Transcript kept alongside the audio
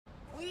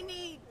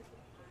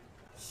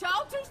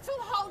Shelters to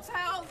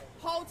hotels,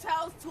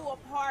 hotels to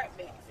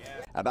apartments.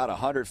 About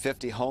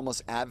 150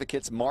 homeless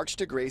advocates marched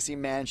to Gracie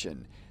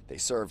Mansion. They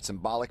served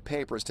symbolic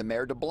papers to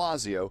Mayor de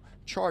Blasio,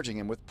 charging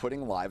him with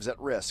putting lives at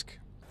risk.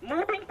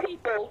 Moving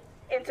people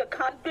into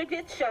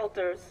congregate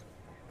shelters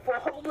for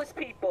homeless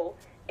people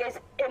is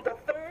in the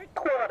third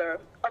quarter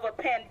of a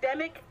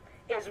pandemic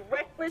is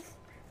reckless,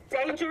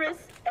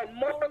 dangerous, and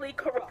morally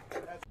corrupt.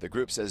 The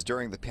group says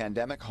during the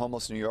pandemic,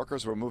 homeless New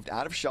Yorkers were moved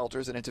out of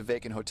shelters and into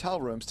vacant hotel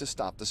rooms to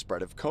stop the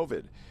spread of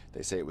COVID.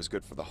 They say it was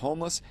good for the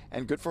homeless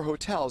and good for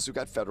hotels who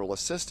got federal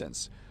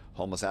assistance.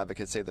 Homeless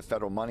advocates say the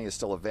federal money is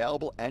still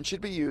available and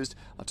should be used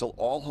until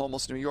all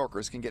homeless New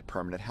Yorkers can get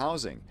permanent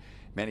housing.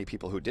 Many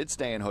people who did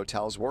stay in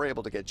hotels were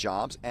able to get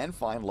jobs and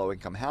find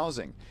low-income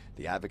housing.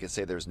 The advocates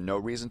say there's no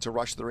reason to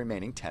rush the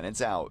remaining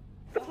tenants out.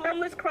 The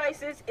homeless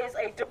crisis is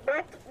a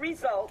direct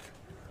result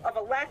of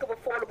a lack of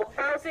affordable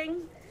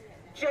housing,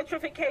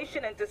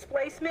 gentrification and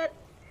displacement,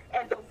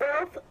 and the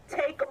wealth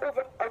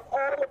takeover of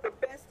all of the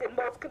best and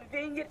most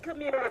convenient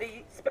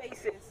community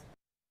spaces.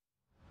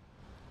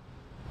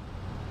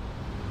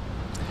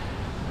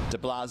 De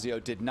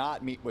Blasio did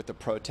not meet with the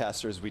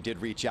protesters. We did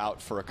reach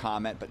out for a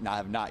comment, but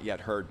have not yet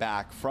heard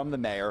back from the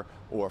mayor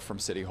or from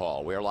City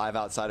Hall. We are live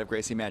outside of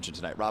Gracie Mansion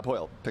tonight. Rob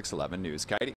Hoyle, Pix 11 News. Katie?